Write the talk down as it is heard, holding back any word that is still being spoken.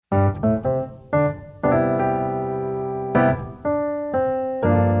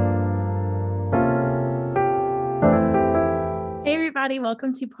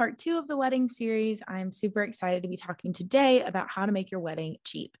welcome to part 2 of the wedding series. I'm super excited to be talking today about how to make your wedding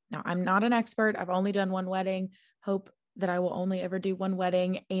cheap. Now, I'm not an expert. I've only done one wedding. Hope that I will only ever do one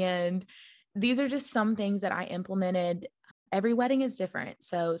wedding. And these are just some things that I implemented. Every wedding is different.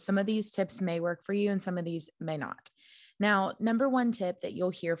 So some of these tips may work for you and some of these may not. Now, number one tip that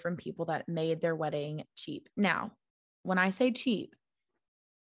you'll hear from people that made their wedding cheap. Now, when I say cheap,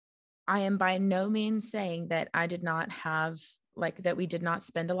 I am by no means saying that I did not have that we did not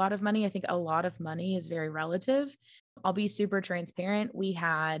spend a lot of money. I think a lot of money is very relative. I'll be super transparent. We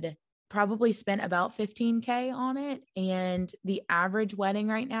had probably spent about 15K on it. And the average wedding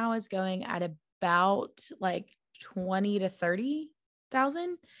right now is going at about like 20 to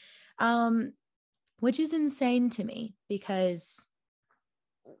 30,000, which is insane to me because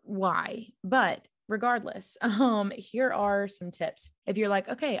why? But regardless, here are some tips. If you're like,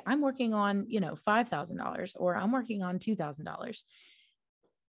 okay, I'm working on, $5,000 or I'm working on $2,000,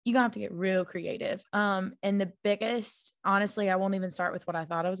 you're gonna have to get real creative. And the biggest, honestly, I won't even start with what I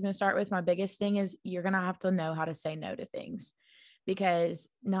thought I was going to start with. My biggest thing is you're going to have to know how to say no to things because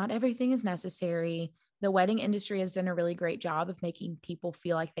not everything is necessary. The wedding industry has done a really great job of making people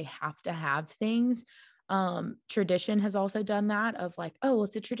feel like they have to have things. Tradition has also done that of like, oh, well,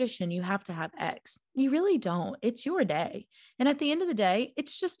 it's a tradition. You have to have X. You really don't. It's your day. And at the end of the day,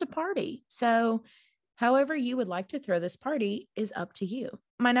 it's just a party. So however you would like to throw this party is up to you.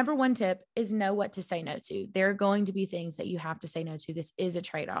 My number one tip is know what to say no to. There are going to be things that you have to say no to. This is a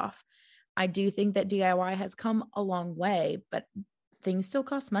trade-off. I do think that DIY has come a long way, but things still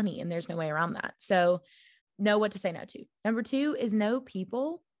cost money and there's no way around that. So know what to say no to. Number two is know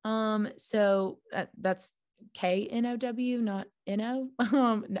people. That's KNOW, not NO.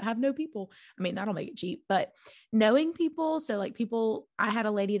 Have no people. I mean, that'll make it cheap, but knowing people. So like people, I had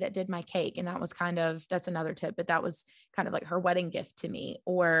a lady that did my cake and that's another tip, but that was kind of like her wedding gift to me.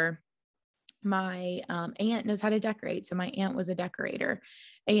 Or my aunt knows how to decorate. So my aunt was a decorator,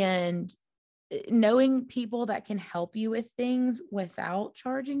 and knowing people that can help you with things without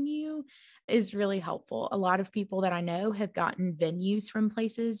charging you is really helpful. A lot of people that I know have gotten venues from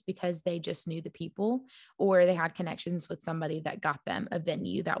places because they just knew the people or they had connections with somebody that got them a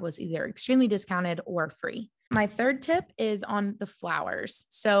venue that was either extremely discounted or free. My third tip is on the flowers.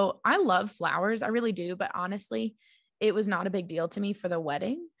 So I love flowers. I really do. But honestly, it was not a big deal to me for the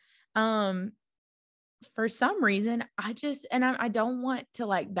wedding. For some reason, I don't want to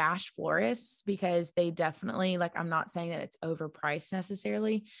like bash florists because they definitely, like, I'm not saying that it's overpriced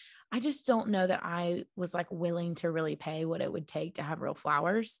necessarily. I just don't know that I was like willing to really pay what it would take to have real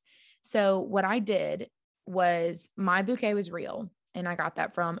flowers. So what I did was my bouquet was real and I got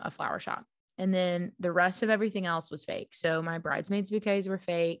that from a flower shop. And then the rest of everything else was fake. So my bridesmaids bouquets were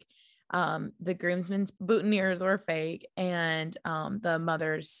fake. The groomsmen's boutonnieres were fake. And the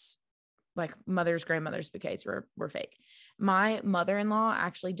mother's grandmother's bouquets were fake. My mother-in-law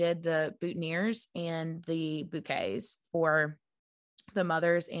actually did the boutonnieres and the bouquets for the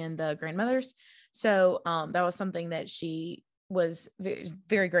mothers and the grandmothers. So that was something that she was very,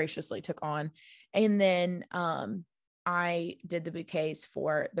 very graciously took on. And then I did the bouquets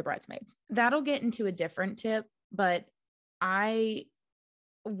for the bridesmaids. That'll get into a different tip, but I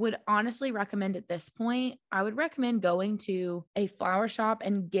would honestly recommend at this point, I would recommend going to a flower shop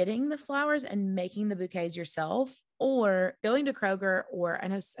and getting the flowers and making the bouquets yourself, or going to Kroger, or I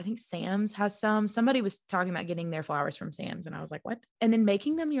think Sam's has somebody was talking about getting their flowers from Sam's. And I was like, what? And then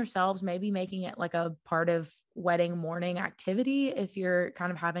making them yourselves, maybe making it like a part of wedding morning activity if you're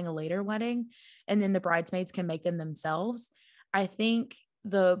kind of having a later wedding, and then the bridesmaids can make them themselves. I think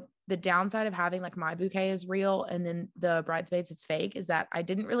the downside of having like my bouquet is real and then the bridesmaids it's fake is that I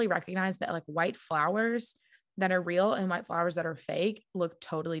didn't really recognize that like white flowers that are real and white flowers that are fake look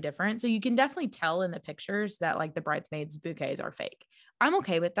totally different. So you can definitely tell in the pictures that like the bridesmaids bouquets are fake. I'm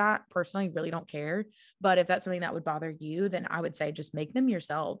okay with that. Personally, really don't care. But if that's something that would bother you, then I would say just make them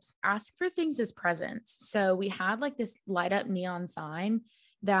yourselves. Ask for things as presents. So we had like this light up neon sign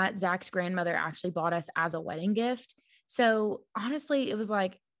that Zach's grandmother actually bought us as a wedding gift. So honestly, it was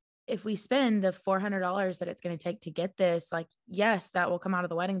like, if we spend the $400 that it's going to take to get this, like, yes, that will come out of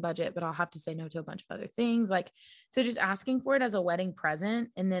the wedding budget, but I'll have to say no to a bunch of other things. Like, so just asking for it as a wedding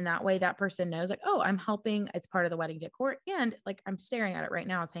present. And then that way that person knows like, oh, I'm helping. It's part of the wedding decor. And like, I'm staring at it right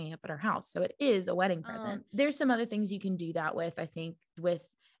now. It's hanging up at our house. So it is a wedding present. There's some other things you can do that with, I think, with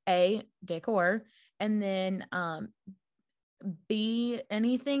a decor. And then, be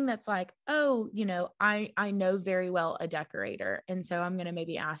anything that's like, oh, I know very well a decorator. And so I'm going to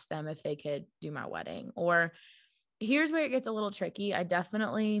maybe ask them if they could do my wedding. Or here's where it gets a little tricky. I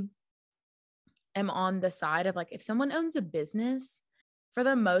definitely am on the side of like, if someone owns a business, for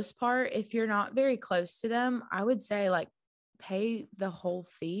the most part, if you're not very close to them, I would say like pay the whole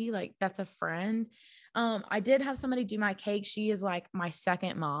fee. Like that's a friend. I did have somebody do my cake. She is like my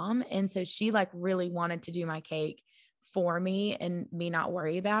second mom. And so she like really wanted to do my cake for me and me not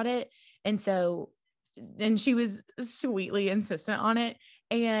worry about it. And so, and she was sweetly insistent on it.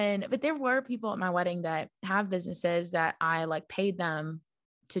 But there were people at my wedding that have businesses that I like paid them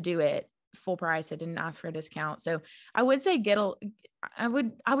to do it full price. I didn't ask for a discount. So I would say I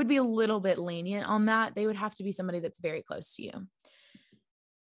would be a little bit lenient on that. They would have to be somebody that's very close to you.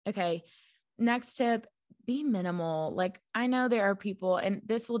 Okay. Next tip, be minimal. Like I know there are people, and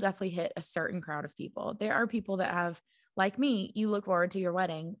this will definitely hit a certain crowd of people. There are people that have, like me, you look forward to your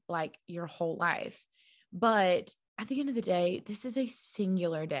wedding like your whole life. But at the end of the day, this is a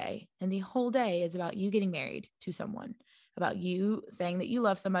singular day. And the whole day is about you getting married to someone, about you saying that you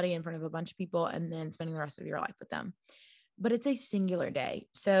love somebody in front of a bunch of people and then spending the rest of your life with them. But it's a singular day.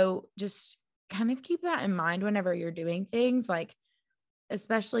 So just kind of keep that in mind whenever you're doing things, like,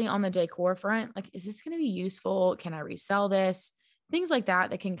 especially on the decor front. Like, is this going to be useful? Can I resell this? Things like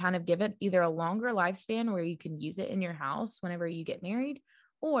that can kind of give it either a longer lifespan where you can use it in your house whenever you get married,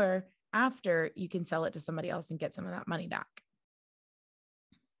 or after you can sell it to somebody else and get some of that money back.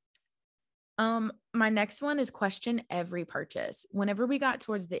 My next one is question every purchase. Whenever we got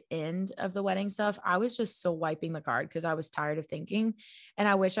towards the end of the wedding stuff, I was just still wiping the card because I was tired of thinking. And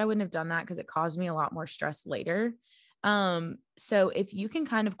I wish I wouldn't have done that because it caused me a lot more stress later. So if you can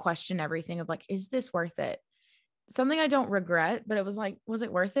kind of question everything of like, is this worth it? Something I don't regret, but it was like, was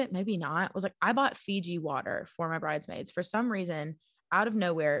it worth it? Maybe not. It was like, I bought Fiji water for my bridesmaids for some reason, out of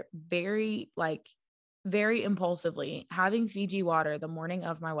nowhere, very impulsively. Having Fiji water the morning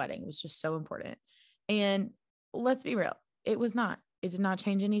of my wedding was just so important. And let's be real, it was not. It did not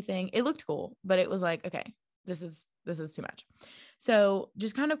change anything. It looked cool, but it was like, okay, this is too much. So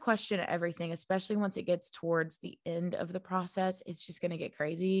just kind of question everything, especially once it gets towards the end of the process. It's just going to get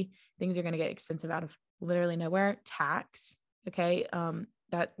crazy. Things are going to get expensive out of literally nowhere. Tax. Okay.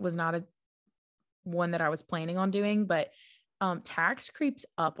 That was not a one that I was planning on doing, but tax creeps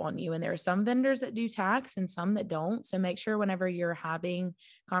up on you. And there are some vendors that do tax and some that don't. So make sure whenever you're having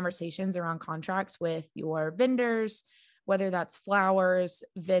conversations around contracts with your vendors, whether that's flowers,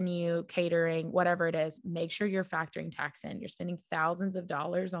 venue, catering, whatever it is, make sure you're factoring tax in. You're spending thousands of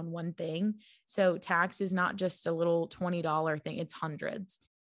dollars on one thing. So tax is not just a little $20 thing, it's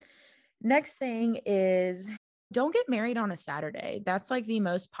hundreds. Next thing is, don't get married on a Saturday. That's like the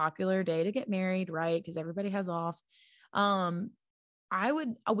most popular day to get married, right? Because everybody has off. We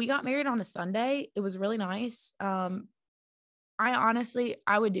got married on a Sunday. It was really nice. I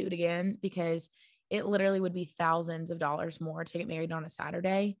would do it again because it literally would be thousands of dollars more to get married on a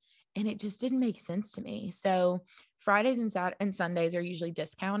Saturday. And it just didn't make sense to me. So Fridays and Sundays are usually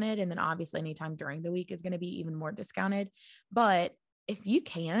discounted. And then obviously anytime during the week is going to be even more discounted. But if you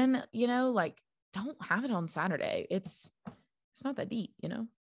can, like, don't have it on Saturday. It's not that deep,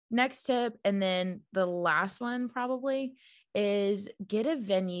 Next tip, and then the last one probably, is get a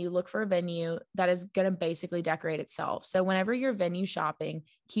venue, look for a venue that is going to basically decorate itself. So whenever you're venue shopping,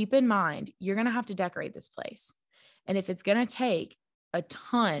 keep in mind, you're going to have to decorate this place. And if it's going to take a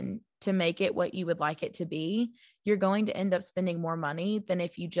ton to make it what you would like it to be, you're going to end up spending more money than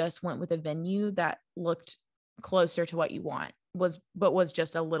if you just went with a venue that looked closer to what you want, but was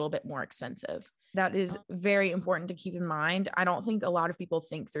just a little bit more expensive. That is very important to keep in mind. I don't think a lot of people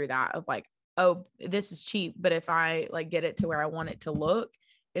think through that of like, oh, this is cheap, but if I like get it to where I want it to look,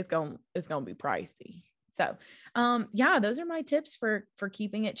 it's going to be pricey. So, yeah, those are my tips for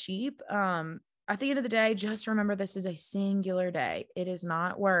keeping it cheap. At the end of the day, just remember this is a singular day. It is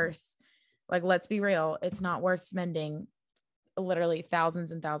not worth, like, let's be real. It's not worth spending literally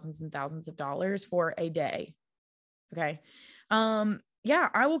thousands and thousands and thousands of dollars for a day. Okay. Yeah,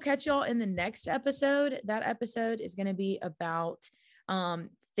 I will catch y'all in the next episode. That episode is going to be about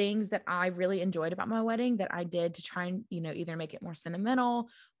things that I really enjoyed about my wedding that I did to try and, either make it more sentimental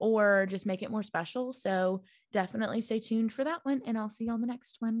or just make it more special. So definitely stay tuned for that one, and I'll see you on the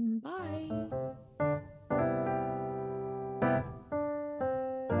next one. Bye.